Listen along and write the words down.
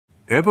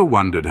Ever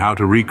wondered how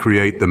to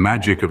recreate the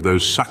magic of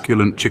those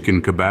succulent chicken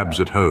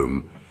kebabs at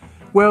home?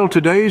 Well,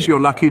 today's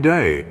your lucky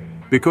day,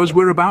 because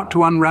we're about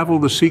to unravel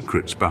the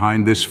secrets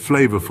behind this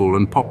flavorful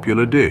and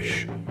popular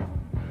dish.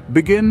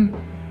 Begin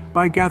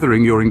by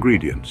gathering your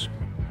ingredients.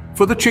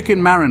 For the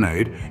chicken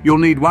marinade, you'll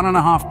need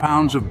 1.5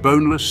 pounds of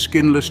boneless,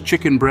 skinless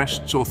chicken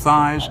breasts or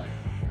thighs,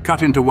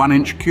 cut into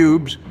 1-inch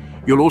cubes.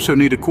 You'll also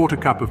need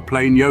 1/4 cup of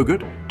plain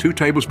yogurt, 2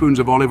 tablespoons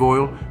of olive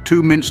oil,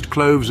 2 minced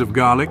cloves of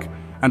garlic,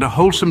 and a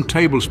wholesome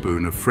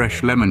tablespoon of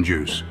fresh lemon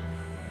juice.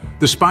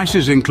 The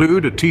spices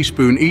include 1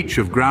 teaspoon each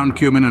of ground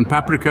cumin and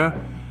paprika,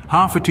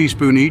 1/2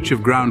 teaspoon each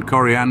of ground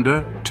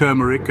coriander,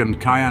 turmeric and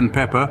cayenne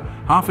pepper,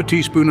 1/2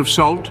 teaspoon of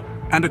salt,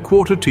 and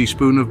 1/4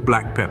 teaspoon of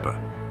black pepper.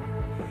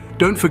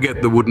 Don't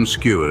forget the wooden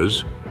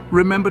skewers.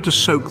 Remember to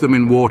soak them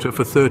in water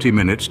for 30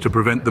 minutes to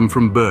prevent them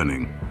from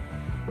burning.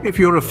 If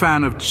you're a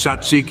fan of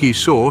tzatziki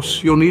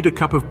sauce, you'll need 1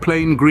 cup of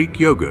plain Greek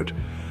yogurt,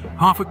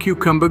 1/2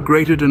 cucumber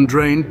grated and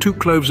drained, 2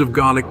 cloves of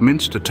garlic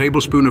minced, 1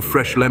 tablespoon of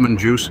fresh lemon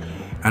juice,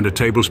 and 1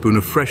 tablespoon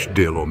of fresh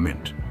dill or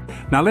mint.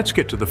 Now let's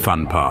get to the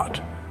fun part,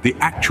 the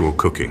actual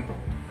cooking.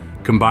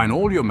 Combine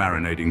all your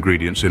marinade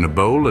ingredients in a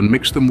bowl and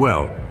mix them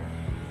well.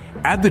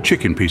 Add the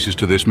chicken pieces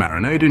to this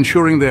marinade,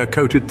 ensuring they are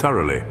coated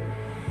thoroughly.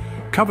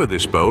 Cover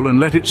this bowl and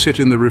let it sit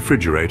in the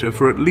refrigerator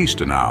for at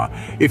least an hour.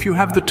 If you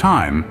have the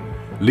time,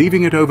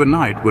 leaving it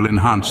overnight will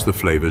enhance the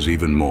flavors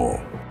even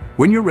more.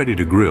 When you're ready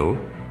to grill,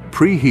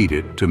 preheat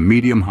it to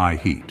medium-high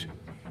heat.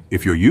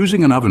 If you're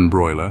using an oven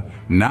broiler,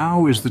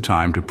 now is the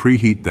time to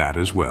preheat that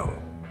as well.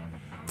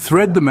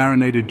 Thread the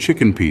marinated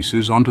chicken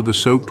pieces onto the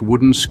soaked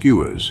wooden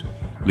skewers,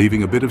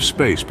 leaving a bit of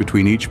space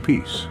between each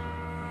piece.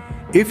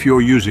 If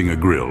you're using a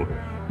grill,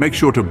 make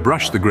sure to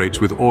brush the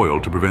grates with oil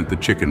to prevent the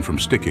chicken from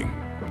sticking.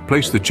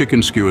 Place the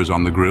chicken skewers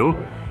on the grill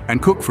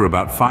and cook for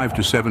about 5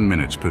 to 7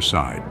 minutes per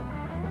side.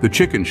 The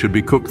chicken should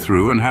be cooked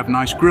through and have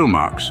nice grill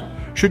marks.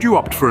 Should you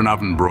opt for an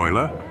oven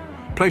broiler,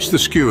 place the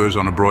skewers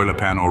on a broiler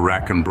pan or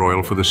rack and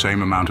broil for the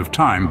same amount of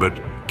time, but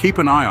keep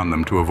an eye on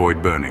them to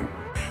avoid burning.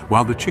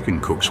 While the chicken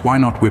cooks, why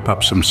not whip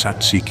up some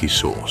tzatziki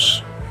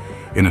sauce?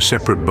 In a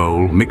separate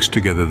bowl, mix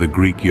together the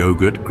Greek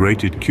yogurt,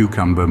 grated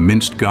cucumber,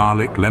 minced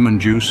garlic, lemon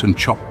juice, and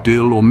chopped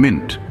dill or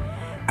mint.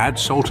 Add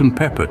salt and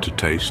pepper to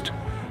taste.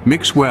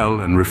 Mix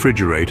well and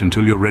refrigerate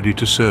until you're ready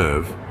to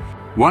serve.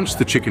 Once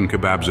the chicken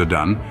kebabs are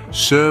done,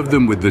 serve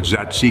them with the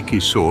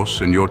tzatziki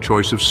sauce and your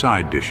choice of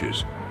side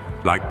dishes,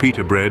 like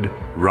pita bread,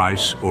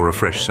 rice, or a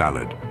fresh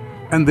salad.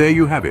 And there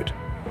you have it,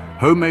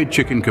 homemade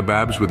chicken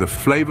kebabs with a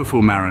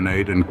flavorful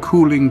marinade and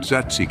cooling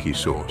tzatziki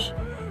sauce.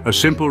 A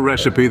simple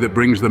recipe that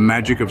brings the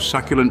magic of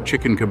succulent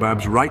chicken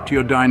kebabs right to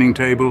your dining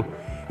table.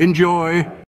 Enjoy!